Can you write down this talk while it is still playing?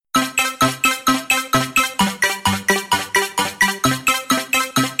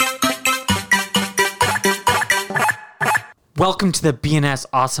Welcome to the BNS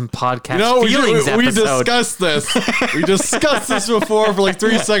Awesome Podcast. We discussed this. We discussed this before for like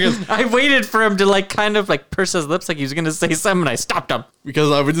 3 seconds. I waited for him to kind of purse his lips like he was going to say something, and I stopped him.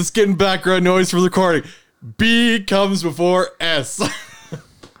 Because I was just getting background noise for the recording. B comes before S.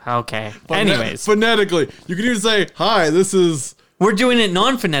 Okay. Anyways. Phonetically. You can even say, hi, this is... We're doing it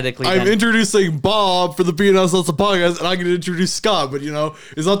non-phonetically. I'm introducing Bob for the BNS Awesome Podcast, and I'm going to introduce Scott, but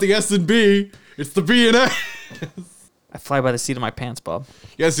it's not the S and B, it's the B and S. I fly by the seat of my pants, Bob.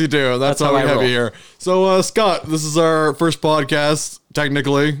 Yes, you do. That's how we have you here. So, Scott, this is our first podcast,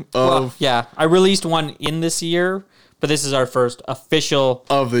 technically. I released one in this year, but this is our first official...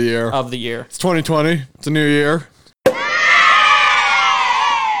 Of the year. It's 2020. It's a new year.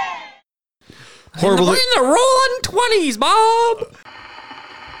 We're in the rolling 20's, Bob!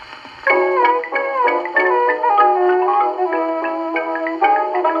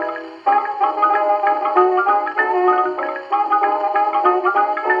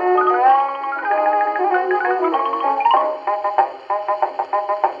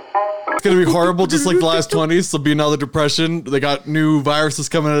 It's going to be horrible, just like the last 20s. There'll be another depression. They got new viruses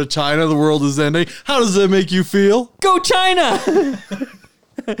coming out of China. The world is ending. How does that make you feel? Go China!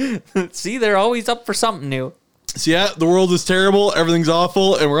 See, they're always up for something new. So yeah, the world is terrible. Everything's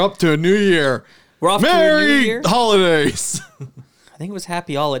awful, and we're up to a new year. We're off to a new year. Holidays. I think it was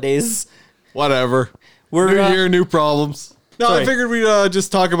happy holidays. Whatever. New year, new problems. No, sorry. I figured we'd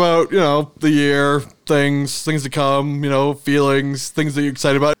just talk about, the year, things to come, feelings, things that you're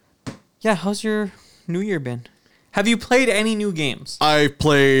excited about. Yeah, how's your new year been? Have you played any new games? I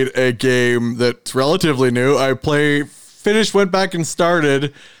played a game that's relatively new. Went back and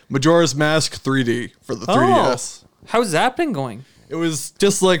started Majora's Mask 3D for the 3DS. How's that been going? It was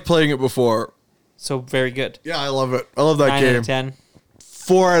just like playing it before. So very good. Yeah, I love it. I love that game. 9 out of 10.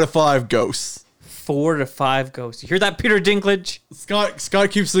 4 out of 5 ghosts. 4 to 5 ghosts. You hear that, Peter Dinklage? Scott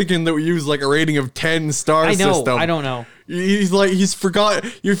keeps thinking that we use a rating of 10 star system. I don't know. He's forgot.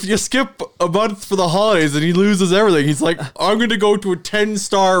 You skip a month for the holidays and he loses everything. He's like, I'm going to go to a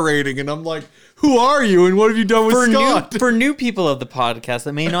 10-star rating. And I'm like, who are you and what have you done with Scott? For new people of the podcast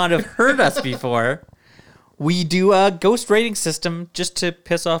that may not have heard us before, we do a ghost rating system just to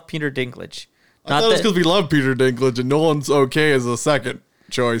piss off Peter Dinklage. I thought it was because we love Peter Dinklage and Nolan's okay as a second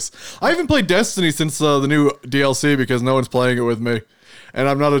choice. I haven't played Destiny since the new DLC because no one's playing it with me. And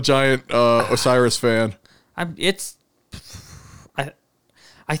I'm not a giant Osiris fan.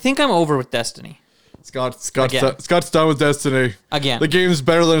 I think I'm over with Destiny. Scott's done with Destiny. Again. The game's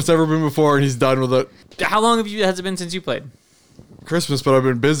better than it's ever been before, and he's done with it. How long has it been since you played? Christmas, but I've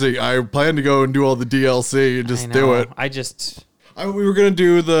been busy. I plan to go and do all the DLC and just do it. We were gonna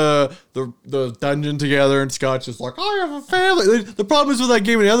do the dungeon together, and Scott's just like, I have a family. The problem is with that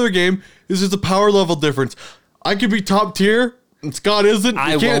game and the other game is there's a power level difference. I could be top tier, and Scott isn't.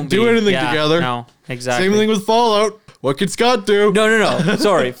 We can't do anything together. No, exactly. Same thing with Fallout. What can Scott do? No.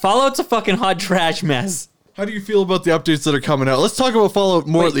 Sorry. Fallout's a fucking hot trash mess. How do you feel about the updates that are coming out? Let's talk about Fallout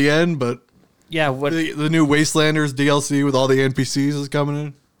more at the end, but... Yeah, what... The new Wastelanders DLC with all the NPCs is coming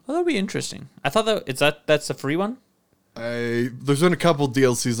in. Well, that'll be interesting. I thought that's a free one? There's been a couple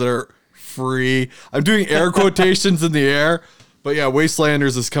DLCs that are free. I'm doing air quotations in the air, but yeah,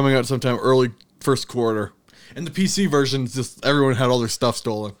 Wastelanders is coming out sometime early first quarter. And the PC version is just... Everyone had all their stuff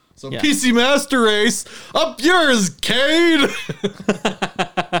stolen. So yeah. PC Master Race, up yours, Cade!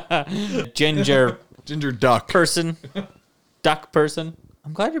 Ginger duck person. Duck person.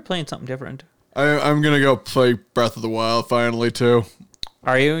 I'm glad you're playing something different. I'm going to go play Breath of the Wild finally, too.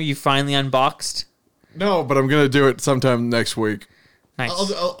 Are you? You finally unboxed? No, but I'm going to do it sometime next week. Nice.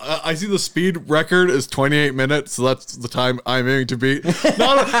 I see the speed record is 28 minutes, so that's the time I'm aiming to beat.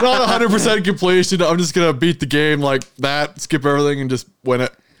 Not 100% completion. I'm just going to beat the game like that, skip everything, and just win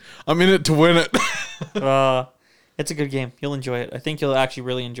it. I'm in it to win it. It's a good game. You'll enjoy it. I think you'll actually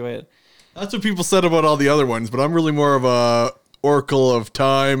really enjoy it. That's what people said about all the other ones, but I'm really more of a Oracle of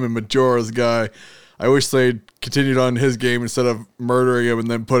Time and Majora's guy. I wish they'd continued on his game instead of murdering him and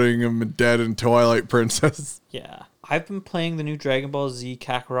then putting him dead in Twilight Princess. Yeah. I've been playing the new Dragon Ball Z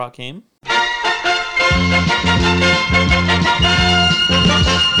Kakarot game.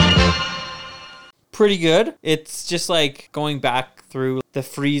 Pretty good. It's just like going back through the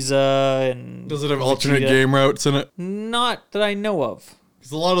Frieza and... Does it have alternate game routes in it? Not that I know of.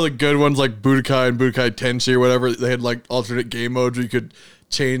 Because a lot of the good ones like Budokai and Budokai Tenshi or whatever, they had like alternate game modes where you could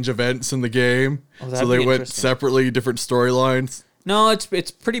change events in the game. So they went separately, different storylines. No, it's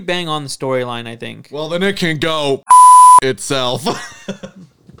pretty bang on the storyline, I think. Well, then it can go itself.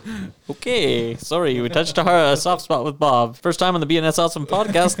 Okay, sorry, we touched a soft spot with Bob. First time on the BNS Awesome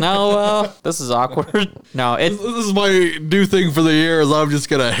podcast. Now, this is awkward. No, this is my new thing for the year. Is I'm just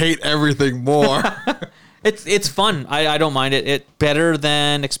gonna hate everything more. It's fun. I don't mind it. It's better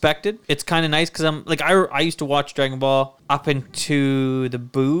than expected. It's kind of nice because I'm like I used to watch Dragon Ball up into the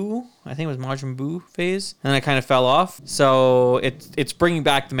Buu. I think it was Majin Buu phase, and then I kind of fell off. So it's bringing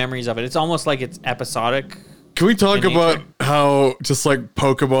back the memories of it. It's almost like it's episodic. Can we talk about how just like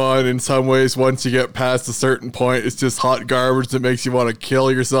Pokemon in some ways, once you get past a certain point, it's just hot garbage that makes you want to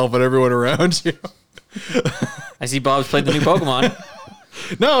kill yourself and everyone around you? I see Bob's played the new Pokemon.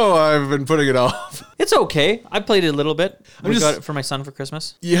 No, I've been putting it off. It's okay. I played it a little bit. We got it for my son for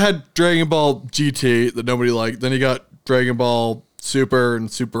Christmas. You had Dragon Ball GT that nobody liked. Then you got Dragon Ball Super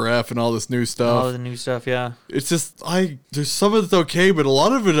and Super F and all this new stuff. All the new stuff, yeah. It's just there's some of it's okay, but a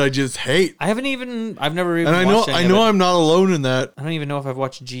lot of it I just hate. I've never even and watched it. I know I'm not alone in that. I don't even know if I've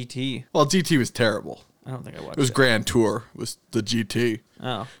watched GT. Well, GT was terrible. I don't think I watched it. It was Grand Tour, was the GT.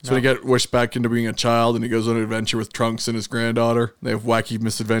 Oh. So he got wished back into being a child, and he goes on an adventure with Trunks and his granddaughter. They have wacky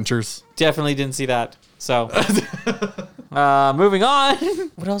misadventures. Definitely didn't see that. So, moving on.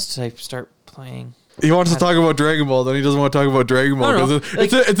 What else did I start playing? He wants to talk about Dragon Ball, then he doesn't want to talk about Dragon Ball.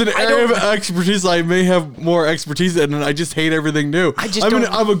 Because it's an area of expertise I may have more expertise in, and I just hate everything new.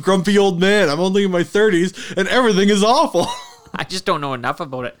 I'm a grumpy old man. I'm only in my 30s, and everything is awful. I just don't know enough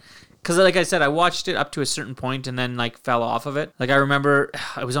about it. Because like I said, I watched it up to a certain point and then like fell off of it. Like I remember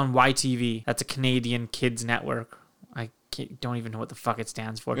it was on YTV. That's a Canadian kids network. I don't even know what the fuck it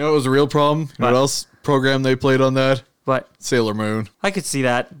stands for. You know what was a real problem? You know what else program they played on that? What? Sailor Moon. I could see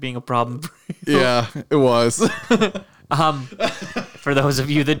that being a problem. Yeah, it was. For those of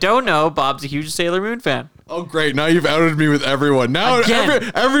you that don't know, Bob's a huge Sailor Moon fan. Oh, great. Now you've outed me with everyone. Now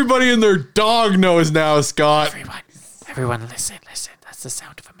everybody and their dog knows now, Scott. Everyone listen. That's the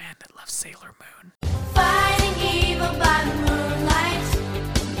sound of a man that loves Sailor Moon. Fighting evil by moonlight,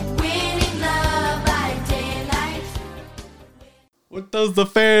 winning love by daylight. What does the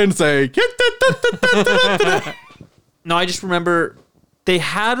fan say? No, I just remember they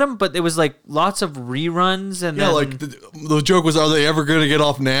had them, but there was like lots of reruns, and then like the joke was, are they ever going to get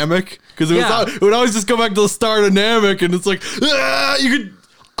off Namek? Because it would always just go back to the start of Namek, and it's like you could.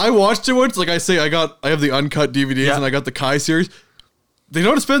 I watched it once. Like I say, I have the uncut DVDs, and I got the Kai series. They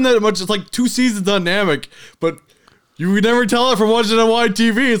don't spend that much. It's like 2 seasons on Namek, but you would never tell it from watching it on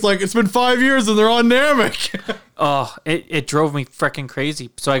YTV. It's like it's been 5 years and they're on Namek. Oh, it drove me freaking crazy.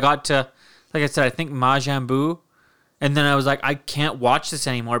 So I got to, like I said, I think Majin Buu. And then I was like, I can't watch this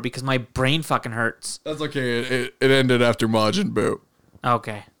anymore because my brain fucking hurts. That's okay. It ended after Majin Buu.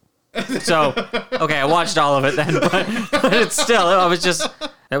 Okay. So, okay, I watched all of it then, but it's still,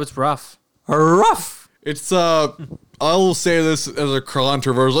 that was rough. Rough. It's, I'll say this as a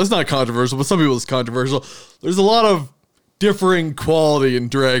controversial. It's not controversial, but some people it's controversial. There's a lot of differing quality in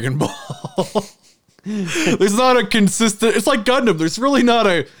Dragon Ball. There's not a consistent, it's like Gundam. There's really not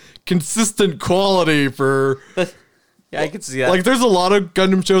a consistent quality for... Yeah, I can see that. Like, there's a lot of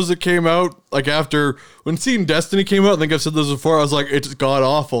Gundam shows that came out, like, after, when Seeing Destiny came out, I think I've said this before, I was like, it's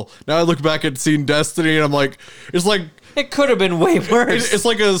god-awful. Now I look back at Seeing Destiny, and I'm like, it's like... It could have been way worse. It's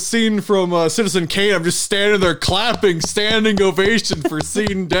like a scene from Citizen Kane. I'm just standing there clapping, standing ovation for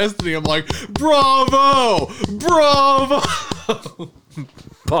Seeing Destiny. I'm like, bravo! Bravo!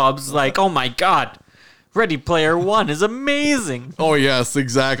 Bob's like, oh my god, Ready Player One is amazing. Oh, yes,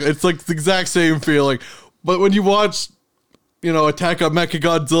 exactly. It's like the exact same feeling. But when you watch... Attack on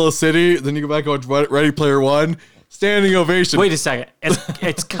Mechagodzilla City, then you go back and watch Ready Player One, standing ovation. Wait a second.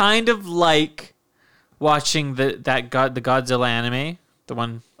 It's kind of like watching the Godzilla anime, the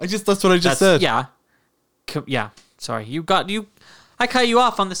one. That's what I just said. Yeah. Yeah. Sorry. I cut you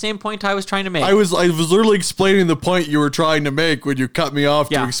off on the same point I was trying to make. I was literally explaining the point you were trying to make when you cut me off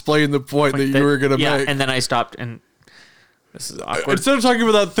to explain the point that you were going to make. Yeah, and then I stopped and... This is awkward. Instead of talking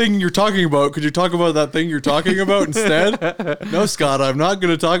about that thing you're talking about, could you talk about that thing you're talking about instead? No, Scott, I'm not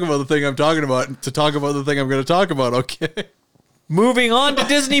going to talk about the thing I'm talking about to talk about the thing I'm going to talk about, okay? Moving on to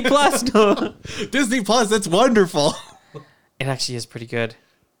Disney Plus. Disney Plus, that's wonderful. It actually is pretty good.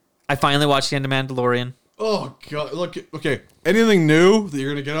 I finally watched the end of Mandalorian. Oh, God. Look, okay. Anything new that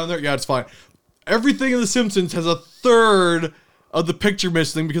you're going to get on there? Yeah, it's fine. Everything in The Simpsons has a third of the picture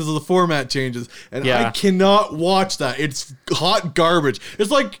missing because of the format changes. And I cannot watch that. It's hot garbage. It's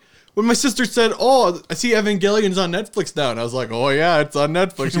like when my sister said, oh, I see Evangelion's on Netflix now. And I was like, oh, yeah, it's on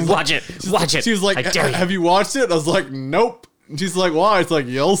Netflix. Watch it. She was like, have you watched it? I was like, nope. And she's like, why? It's like,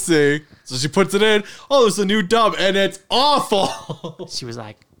 you'll see. So she puts it in. Oh, there's a new dub. And it's awful. She was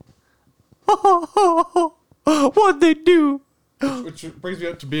like, what'd they do? Which brings me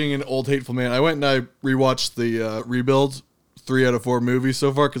up to being an old hateful man. I went and I rewatched the Rebuild 3 out of 4 movies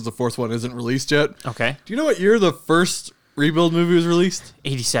so far because the 4th one isn't released yet. Okay. Do you know what year the first Rebuild movie was released?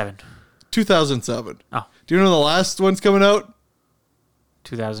 87. 2007. Oh. Do you know when the last one's coming out?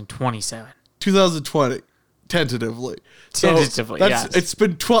 2027. 2020. Tentatively. Tentatively, yes. It's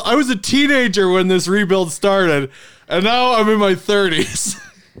been 12. I was a teenager when this Rebuild started, and now I'm in my 30s.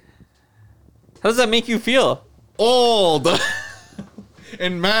 How does that make you feel? Old.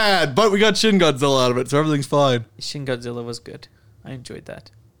 And mad, but we got Shin Godzilla out of it, so everything's fine. Shin Godzilla was good. I enjoyed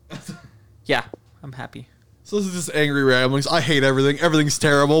that. Yeah, I'm happy. So this is just angry ramblings. I hate everything. Everything's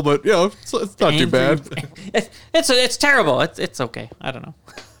terrible, but you know, it's not too bad. It's terrible. It's okay. I don't know.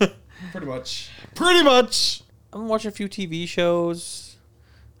 Pretty much. I've been watching a few TV shows.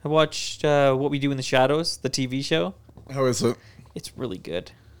 I watched What We Do in the Shadows, the TV show. How is it? It's really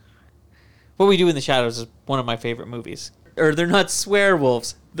good. What We Do in the Shadows is one of my favorite movies. Or they're not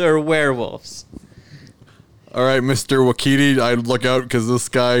swearwolves, they're werewolves. All right, Mr. Wakiti, I'd look out because this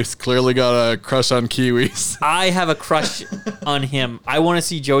guy's clearly got a crush on kiwis. I have a crush on him. I want to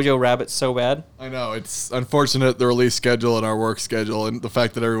see Jojo Rabbit so bad. I know, it's unfortunate the release schedule and our work schedule and the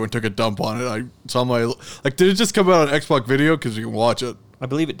fact that everyone took a dump on it. It's on my, like, did it just come out on Xbox Video? Because you can watch it. I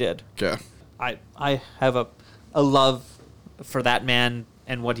believe it did. Okay. I have a love for that man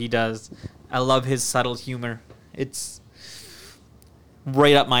and what he does. I love his subtle humor. It's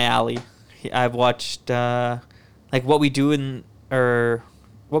right up my alley. I've watched like What We Do in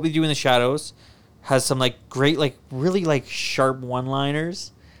the Shadows has some like great like really like sharp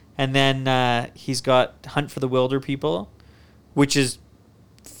one-liners, and then he's got Hunt for the Wilder People, which is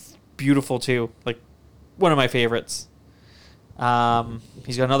beautiful too. Like one of my favorites.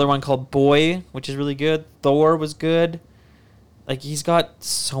 He's got another one called Boy, which is really good. Thor was good. Like he's got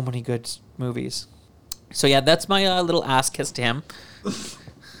so many good movies. So yeah, that's my little ass kiss to him.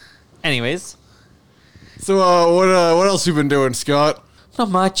 Anyways. So what else you been doing, Scott?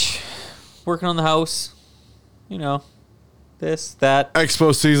 Not much. Working on the house. You know, this, that.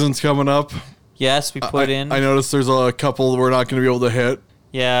 Expo season's coming up. Yes, we put in. I noticed there's a couple we're not going to be able to hit.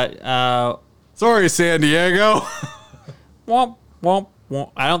 Yeah. Sorry, San Diego. Womp, womp,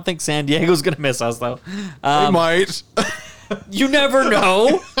 womp. I don't think San Diego's going to miss us, though. They might. You never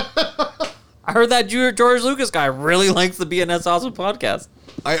know. I heard that George Lucas guy really likes the BNS Awesome podcast.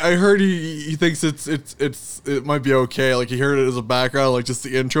 I heard he thinks it might be okay. Like he heard it as a background, like just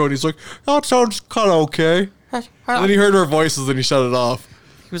the intro, and he's like, "That sounds kind of okay." And then he heard our voices, and he shut it off.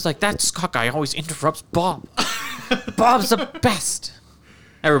 He was like, "That Scott guy always interrupts Bob. Bob's the best."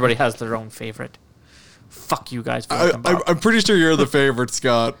 Everybody has their own favorite. Fuck you guys for Bob. I'm pretty sure you're the favorite,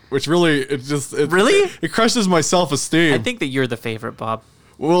 Scott. Which really, really it crushes my self-esteem. I think that you're the favorite, Bob.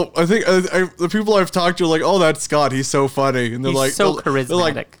 Well, I think the people I've talked to are like, "Oh, that's Scott. He's so funny," and they're He's like, so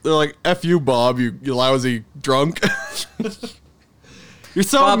charismatic. They're like, "F you, Bob. You lousy drunk." You're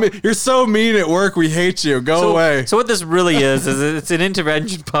so mean at work. We hate you. Go away. So what this really is it's an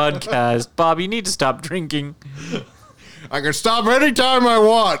intervention podcast. Bob, you need to stop drinking. I can stop anytime I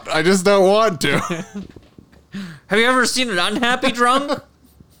want. I just don't want to. Have you ever seen an unhappy drunk?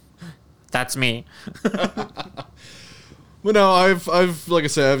 That's me. Well, no, I've like I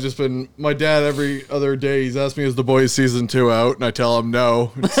said, I've just been, my dad every other day, he's asked me, is The Boys season 2 out? And I tell him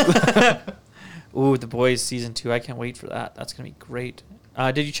no. Ooh, The Boys season 2. I can't wait for that. That's going to be great.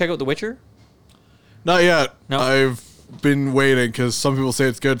 Did you check out The Witcher? Not yet. No. I've been waiting because some people say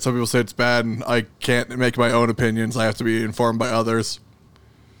it's good, some people say it's bad, and I can't make my own opinions. I have to be informed by others.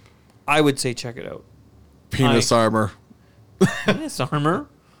 I would say check it out. Penis armor. Penis armor?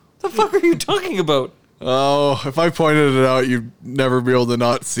 What the fuck are you talking about? Oh, if I pointed it out, you'd never be able to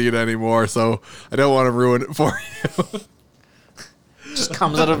not see it anymore, so I don't want to ruin it for you. Just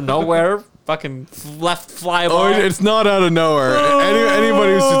comes out of nowhere, fucking left fly ball. Oh, it's not out of nowhere.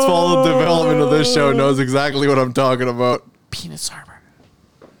 Anybody who's followed the development of this show knows exactly what I'm talking about. Penis armor.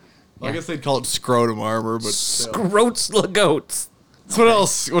 Well, I guess they'd call it scrotum armor, but Scroats lagoats. So what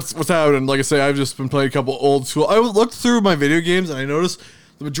else? What's happening? Like I say, I've just been playing a couple old school. I looked through my video games and I noticed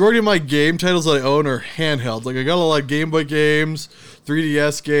the majority of my game titles that I own are handheld. Like I got a lot of Game Boy games,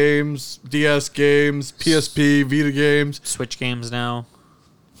 3DS games, DS games, PSP, Vita games. Switch games now.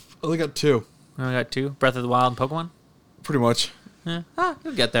 I only got 2. I got 2. Breath of the Wild and Pokemon. Pretty much. Yeah.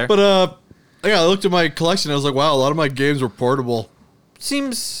 You'll get there. But yeah, I looked at my collection. I was like, wow, a lot of my games were portable.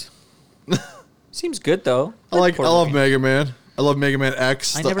 Seems good though. I love Mega Man. I love Mega Man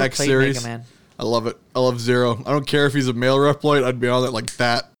X, the X series. Mega Man. I love it. I love Zero. I don't care if he's a male reploid. I'd be on it like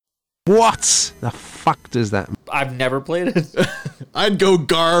that. What the fuck does that mean? I've never played it. I'd go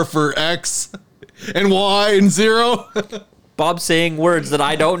Gar for X and Y and Zero. Bob's saying words that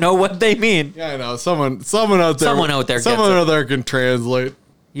I don't know what they mean. Yeah, I know. Someone out there. Someone out there gets Someone it. out there can translate.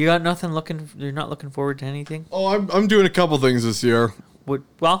 You got nothing you're not looking forward to anything? Oh, I'm doing a couple things this year.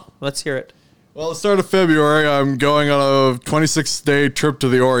 Well, let's hear it. Well, at the start of February, I'm going on a 26-day trip to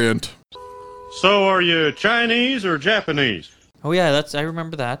the Orient. So are you Chinese or Japanese? Oh yeah, I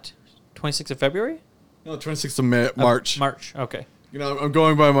remember that. 26th of February? No, 26th of March. March, okay. You know, I'm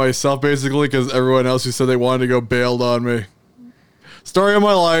going by myself basically because everyone else who said they wanted to go bailed on me. Story of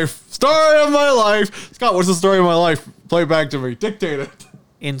my life. Story of my life. Scott, what's the story of my life? Play it back to me. Dictate it.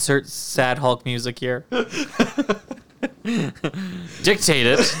 Insert sad Hulk music here. Dictate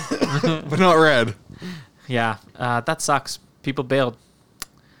it. But not red. Yeah, that sucks. People bailed.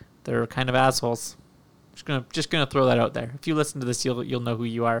 They're kind of assholes. Just gonna throw that out there. If you listen to this, you'll know who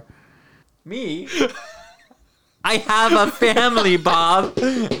you are. Me? I have a family, Bob.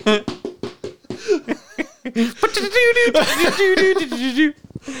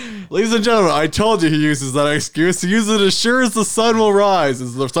 Ladies and gentlemen, I told you he uses that excuse. He uses it as sure as the sun will rise,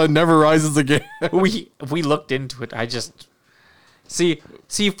 as the sun never rises again. we looked into it. I just see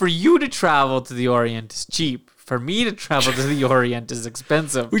for you to travel to the Orient is cheap. For me to travel to the Orient is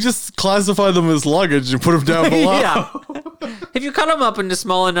expensive. We just classify them as luggage and put them down below. Yeah. If you cut them up into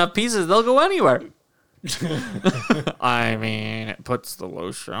small enough pieces, they'll go anywhere. I mean, it puts the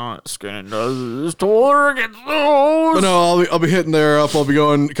lotion on its skin and does this to Oregon. But no, I'll be hitting there up. I'll be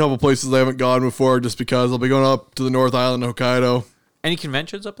going a couple places I haven't gone before just because. I'll be going up to the North Island of Hokkaido. Any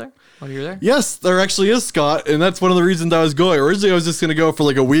conventions up there while you're there? Yes, there actually is, Scott, and that's one of the reasons I was going. Originally, I was just going to go for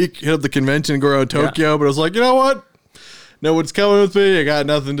like a week, hit up the convention, and go around Tokyo, but I was like, you know what? No one's coming with me. I got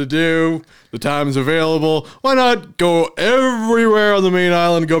nothing to do. The time's available. Why not go everywhere on the main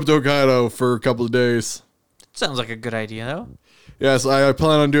island and go up to Hokkaido for a couple of days? Sounds like a good idea, though. Yes, I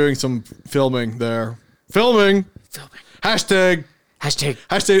plan on doing some filming there. Filming. Hashtag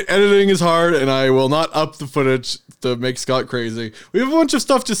editing is hard, and I will not up the footage to make Scott crazy. We have a bunch of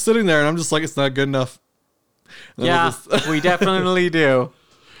stuff just sitting there, and I'm just like, it's not good enough. Yeah, we definitely do.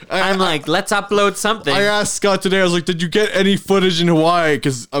 I'm like, let's upload something. I asked Scott today, I was like, did you get any footage in Hawaii?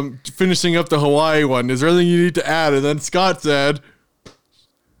 Because I'm finishing up the Hawaii one. Is there anything you need to add? And then Scott said,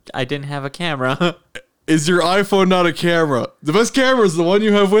 I didn't have a camera. Is your iPhone not a camera? The best camera is the one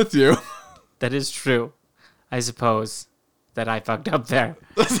you have with you. That is true. I suppose that I fucked up there.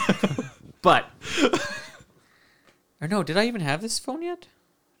 But, or no, did I even have this phone yet?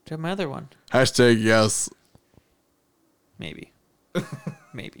 Do I have my other one? Hashtag yes. Maybe.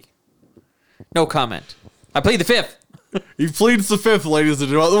 Maybe. No comment. I played the fifth. He pleads the fifth, ladies and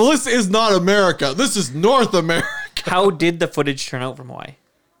gentlemen. Well, this is not America. This is North America. How did the footage turn out from Hawaii?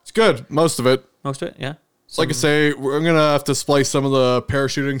 It's good. Most of it. Most of it, yeah. Like I say, we're going to have to splice some of the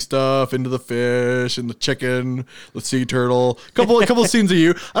parachuting stuff into the fish and the chicken, the sea turtle. A couple scenes of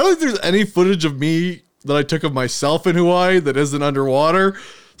you. I don't think there's any footage of me that I took of myself in Hawaii that isn't underwater.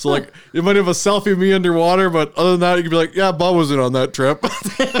 So, like, you might have a selfie of me underwater, but other than that, you could be like, yeah, Bob wasn't on that trip.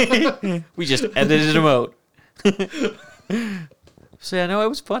 We just edited him out. So, yeah, no, it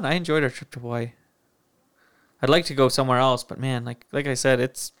was fun. I enjoyed our trip to Hawaii. I'd like to go somewhere else, but man, like I said,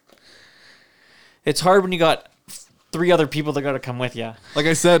 it's hard when you got 3 other people that got to come with you. Like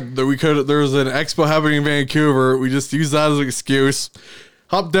I said, there was an expo happening in Vancouver. We just used that as an excuse.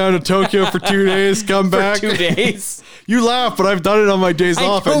 Hop down to Tokyo for 2 days, come back. 2 days. You laugh, but I've done it on my days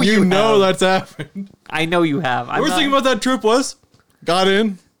off, and you know that's happened. I know you have. The worst thing about that trip was, got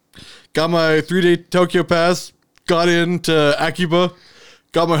in, got my 3-day Tokyo pass, got into Akiba,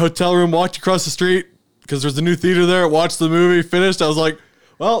 got my hotel room, walked across the street, because there's a new theater there, watched the movie, finished. I was like,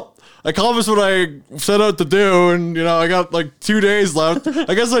 well, I accomplished what I set out to do, and, you know, I got like 2 days left.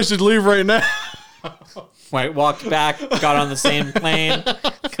 I guess I should leave right now. Right, walked back, got on the same plane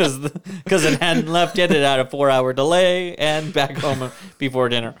because it hadn't left yet. It had a 4-hour delay, and back home before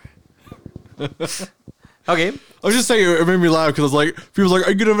dinner. Okay. I was just saying, it made me laugh because I was like, people were like,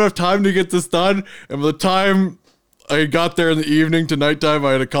 are you going to have enough time to get this done? And by the time I got there in the evening to nighttime,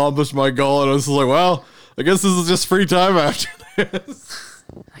 I had accomplished my goal, and I was like, well, I guess this is just free time after this.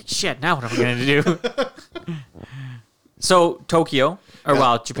 Like, shit, now what am I going to do? So, Tokyo. Or,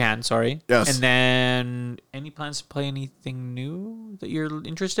 well, Japan, sorry. Yes. And then, any plans to play anything new that you're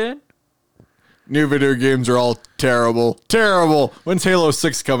interested in? New video games are all terrible. Terrible. When's Halo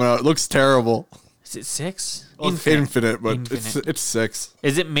 6 coming out? It looks terrible. Is it 6? Well, Infinite, but it's 6.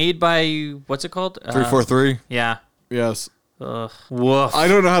 Is it made by, what's it called? 343? Yeah. Yes. Ugh. Woof. I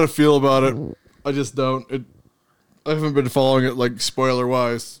don't know how to feel about it. I just don't. I haven't been following it, like,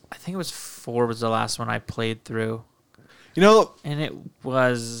 spoiler-wise. I think it was 4 was the last one I played through. You know, And it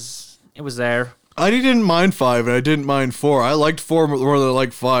was there. I didn't mind 5, and I didn't mind 4. I liked 4 more than I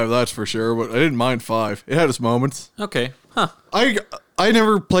liked 5, that's for sure. But I didn't mind 5. It had its moments. Okay. Huh. I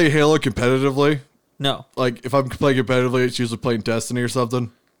never play Halo competitively. No. Like, if I'm playing competitively, it's usually playing Destiny or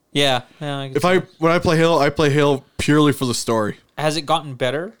something. Yeah. When I play Halo purely for the story. Has it gotten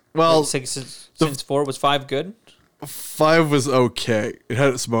better? Well, like, since 4 was 5 good? 5 was okay. It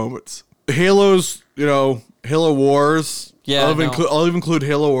had its moments. Halo's, Halo Wars. Yeah, I'll even include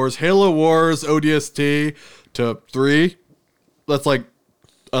Halo Wars. Halo Wars ODST to 3. That's like,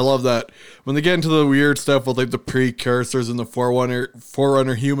 I love that. When they get into the weird stuff with like the precursors and the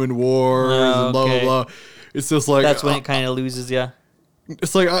Forerunner Human Wars and blah, blah, blah. It's just like... That's when it kind of loses, yeah.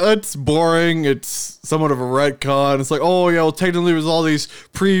 It's like, that's boring. It's somewhat of a retcon. It's like, oh, yeah, well, technically there's all these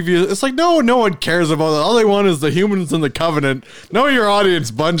previous... It's like, no one cares about that. All they want is the humans and the Covenant. Know your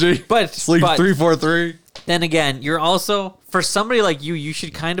audience, Bungie. But... Sleep 343. Then again, you're also... For somebody like you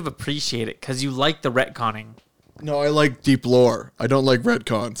should kind of appreciate it because you like the retconning. No, I like deep lore. I don't like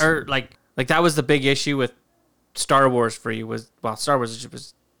retcons. Or, like that was the big issue with Star Wars for you was... Well, Star Wars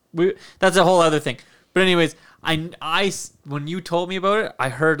was... That's a whole other thing. But anyways... I when you told me about it, I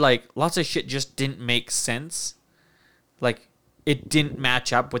heard like lots of shit just didn't make sense. Like it didn't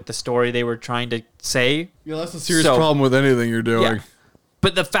match up with the story they were trying to say. Yeah, that's a serious problem with anything you're doing. Yeah.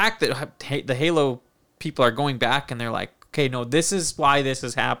 But the fact that the Halo people are going back and they're like, okay, no, this is why this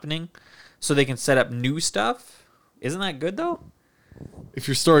is happening, so they can set up new stuff. Isn't that good though? If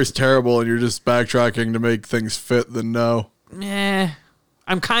your story's terrible and you're just backtracking to make things fit, then no.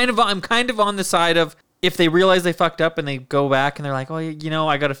 I'm kind of on the side of. If they realize they fucked up and they go back and they're like, oh,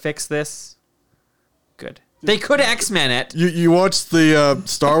 I got to fix this. Good. They could X-Men it. You watched the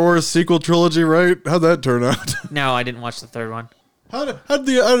Star Wars sequel trilogy, right? How'd that turn out? No, I didn't watch the third one. How'd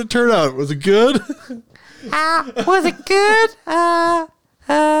it turn out? Was it good? Was it good?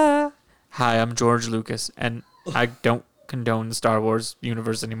 Hi, I'm George Lucas, and I don't condone the Star Wars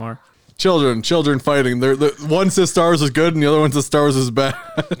universe anymore. Children fighting. One says Star Wars is good and the other one says Star Wars is bad.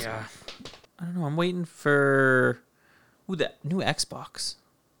 Yeah. I don't know. I'm waiting for the new Xbox.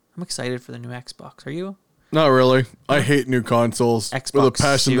 I'm excited for the new Xbox. Are you? Not really. I hate new consoles. Xbox with a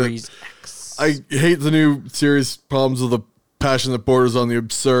passion Series X. I hate the new series problems with a passion that borders on the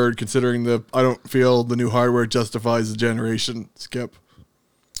absurd, considering I don't feel the new hardware justifies the generation skip.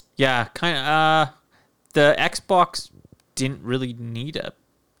 Yeah, kind of. The Xbox didn't really need a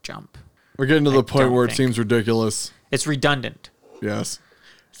jump. We're getting to the point where it seems ridiculous. It's redundant. Yes.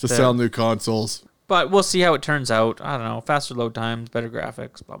 To sell new consoles. But we'll see how it turns out. I don't know. Faster load times, better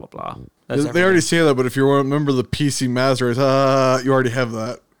graphics, blah, blah, blah. They already say that, but if you remember the PC Master Race, you already have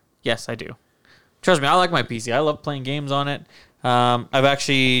that. Yes, I do. Trust me, I like my PC. I love playing games on it. I've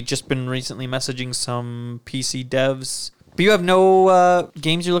actually just been recently messaging some PC devs. But you have no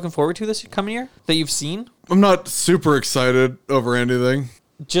games you're looking forward to this coming year that you've seen? I'm not super excited over anything.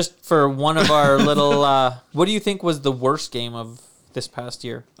 Just for one of our little... what do you think was the worst game of this past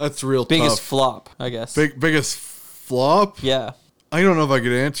year? That's real biggest tough. Flop, I guess. Biggest flop? Yeah. I don't know if I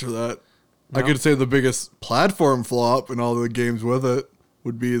could answer that. No? I could say the biggest platform flop and all the games with it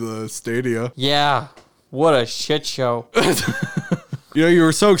would be the Stadia. Yeah. What a shit show. You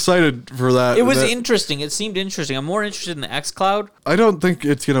were so excited for that. It was interesting. It seemed interesting. I'm more interested in the xCloud. I don't think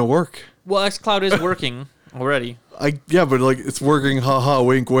it's going to work. Well, xCloud is working already. Yeah, but like it's working, haha,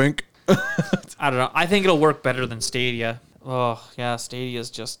 wink, wink. I don't know. I think it'll work better than Stadia. Oh, yeah, Stadia's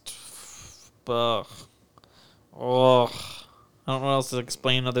just... Ugh. Oh. I don't know what else to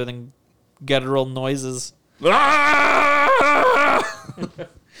explain other than guttural noises. I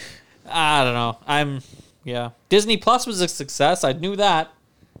don't know. Yeah. Disney Plus was a success. I knew that.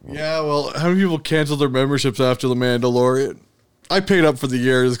 Yeah, well, how many people canceled their memberships after The Mandalorian? I paid up for the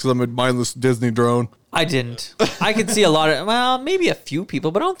years because I'm a mindless Disney drone. I didn't. I could see a lot of... Well, maybe a few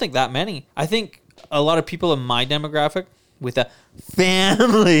people, but I don't think that many. I think a lot of people in my demographic... with a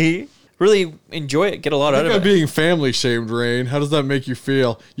family, really enjoy it, get a lot out of it. I'm being family shamed, Rain. How does that make you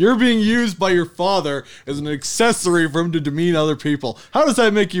feel? You're being used by your father as an accessory for him to demean other people. How does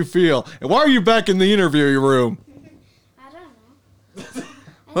that make you feel? And why are you back in the interview room? I don't know.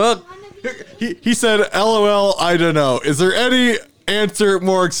 Well, he said, LOL, I don't know. Is there any answer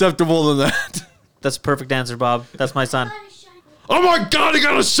more acceptable than that? That's a perfect answer, Bob. That's my son. Oh my god, he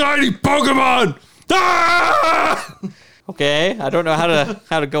got a shiny Pokemon! Ah! Okay, I don't know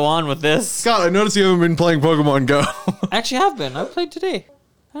how to go on with this. Scott, I noticed you haven't been playing Pokemon Go. I actually have been. I played today.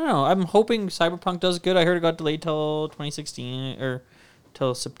 I don't know. I'm hoping Cyberpunk does good. I heard it got delayed till 2016 or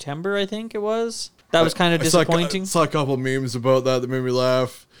till September, I think it was. That was kind of disappointing. I saw a couple memes about that made me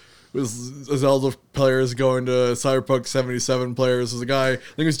laugh. was Zelda players going to Cyberpunk 77 players. There's a guy, I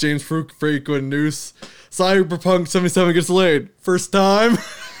think it was James Frequent Noose. Cyberpunk 77 gets delayed. First time.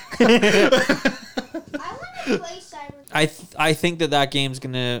 I want to play Cyberpunk. I think that game's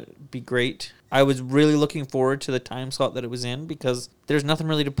going to be great. I was really looking forward to the time slot that it was in because there's nothing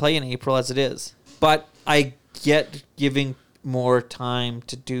really to play in April as it is. But I get giving more time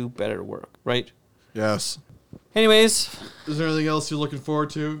to do better work, right? Yes. Anyways. Is there anything else you're looking forward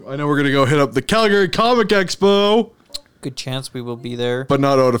to? I know we're going to go hit up the Calgary Comic Expo. Good chance we will be there. But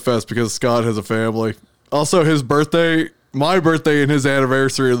not Otafest because Scott has a family. Also, his birthday, my birthday, and his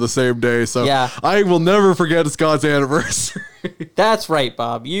anniversary are the same day. So yeah. I will never forget Scott's anniversary. That's right,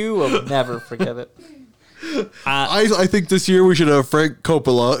 Bob. You will never forget it. I think this year we should have Frank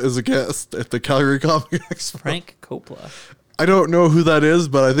Coppola as a guest at the Calgary Comic Expo. Frank Coppola. I don't know who that is,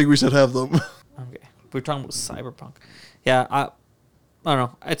 but I think we should have them. Okay. We're talking about Cyberpunk. Yeah, I don't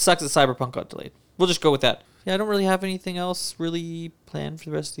know. It sucks that Cyberpunk got delayed. We'll just go with that. Yeah, I don't really have anything else really planned for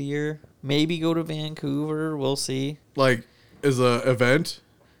the rest of the year. Maybe go to Vancouver. We'll see. Like, as an event?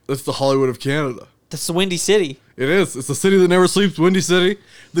 That's the Hollywood of Canada. That's the Windy City. It is. It's the city that never sleeps, Windy City.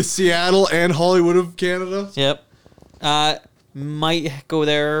 The Seattle and Hollywood of Canada. Yep. Might go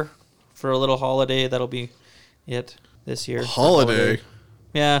there for a little holiday. That'll be it this year. Holiday?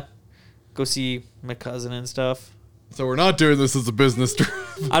 Yeah. Go see my cousin and stuff. So we're not doing this as a business trip.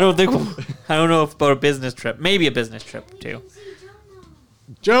 I don't know about a business trip. Maybe a business trip too.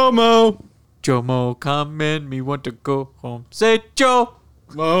 Jomo. Jomo, come in. Me want to go home. Say Joe.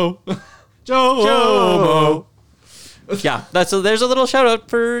 Mo. Jomo. Yeah, there's a little shout out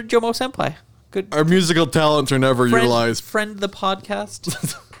for Jomo Senpai. Good. Our musical talents are never utilized. Friend of the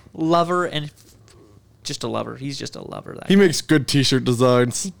podcast. Lover and just a lover. He's just a lover. He makes good t-shirt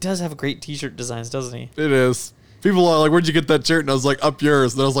designs. He does have great t-shirt designs, doesn't he? It is. People are like, where'd you get that shirt? And I was like, up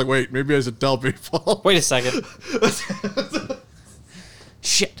yours. And I was like, wait, maybe I should tell people. Wait a second.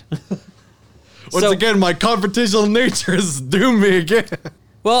 Shit. Once again, my confrontational nature is doomed me again.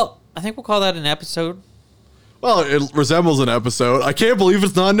 Well, I think we'll call that an episode. Well, it resembles an episode. I can't believe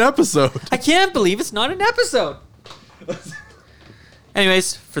it's not an episode. I can't believe it's not an episode.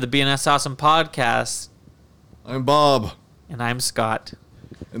 Anyways, for the BNS Awesome Podcast, I'm Bob. And I'm Scott.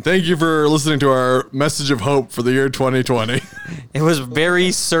 And thank you for listening to our message of hope for the year 2020. It was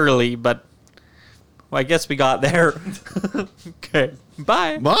very surly, but well, I guess we got there. Okay.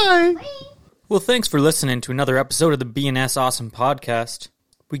 Bye. Bye. Well, thanks for listening to another episode of the BNS Awesome Podcast.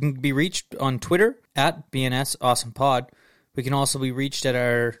 We can be reached on Twitter at BNS Awesome Pod. We can also be reached at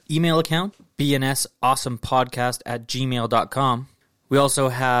our email account, bnsawesomepodcast@gmail.com. We also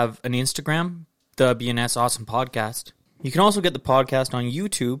have an Instagram, the BNS Awesome Podcast. You can also get the podcast on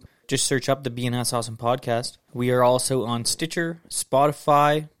YouTube. Just search up the BNS Awesome Podcast. We are also on Stitcher,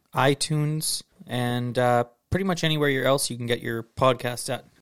 Spotify, iTunes, and pretty much anywhere else you can get your podcast at.